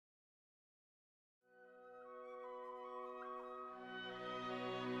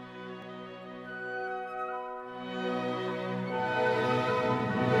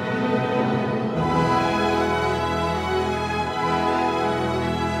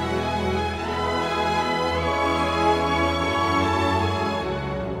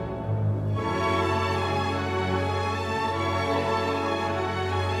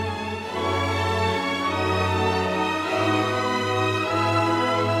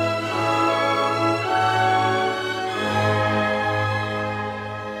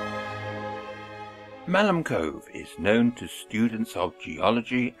Malham Cove is known to students of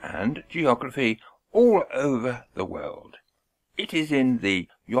geology and geography all over the world. It is in the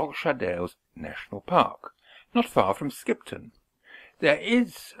Yorkshire Dales National Park, not far from Skipton. There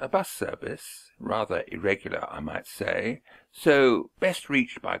is a bus service, rather irregular I might say, so best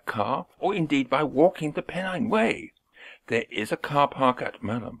reached by car or indeed by walking the Pennine Way. There is a car park at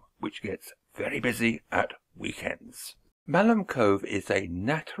Malham, which gets very busy at weekends. Malham Cove is a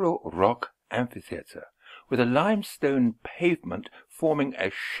natural rock amphitheatre with a limestone pavement forming a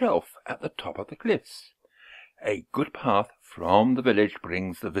shelf at the top of the cliffs. A good path from the village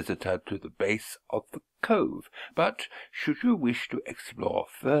brings the visitor to the base of the cove, but should you wish to explore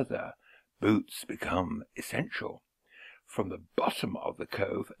further, boots become essential. From the bottom of the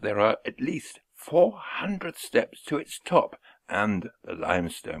cove there are at least 400 steps to its top and the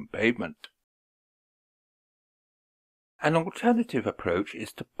limestone pavement. An alternative approach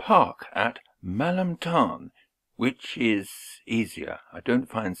is to park at Malham Tarn, which is easier. I don't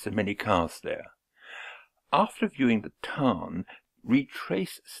find so many cars there. After viewing the tarn,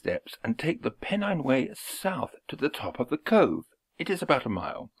 retrace steps and take the Pennine Way south to the top of the cove. It is about a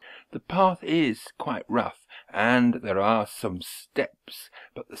mile. The path is quite rough and there are some steps,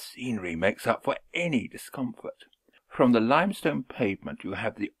 but the scenery makes up for any discomfort. From the limestone pavement you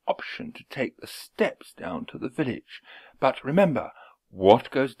have the option to take the steps down to the village, but remember,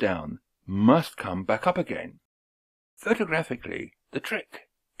 what goes down must come back up again. Photographically, the trick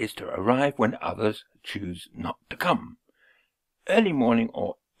is to arrive when others choose not to come. Early morning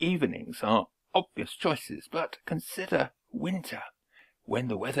or evenings are obvious choices, but consider winter. When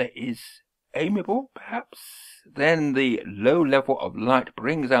the weather is amiable, perhaps, then the low level of light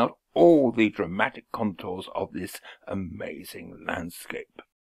brings out all the dramatic contours of this amazing landscape.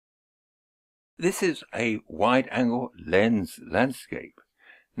 This is a wide-angle lens landscape.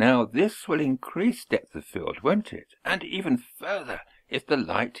 Now this will increase depth of field, won't it? And even further if the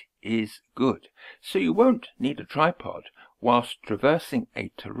light is good. So you won't need a tripod whilst traversing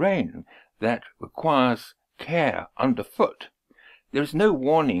a terrain that requires care underfoot. There is no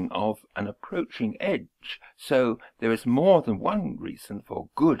warning of an approaching edge, so there is more than one reason for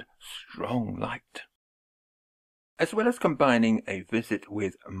good, strong light. As well as combining a visit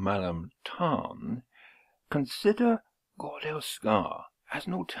with Malham Tarn, consider Gordale Scar as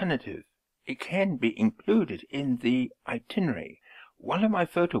an alternative. It can be included in the itinerary. One of my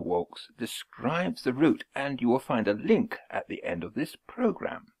photo walks describes the route, and you will find a link at the end of this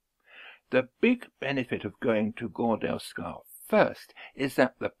program. The big benefit of going to Gordale Scar first is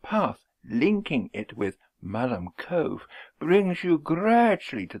that the path linking it with Malham Cove brings you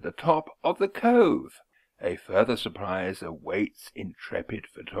gradually to the top of the cove. A further surprise awaits intrepid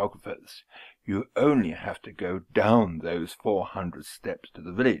photographers. You only have to go down those 400 steps to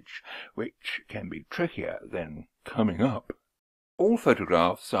the village, which can be trickier than coming up. All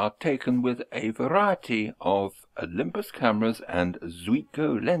photographs are taken with a variety of Olympus cameras and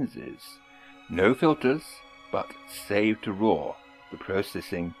Zuiko lenses. No filters, but saved to RAW. The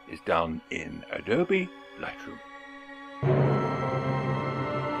processing is done in Adobe Lightroom.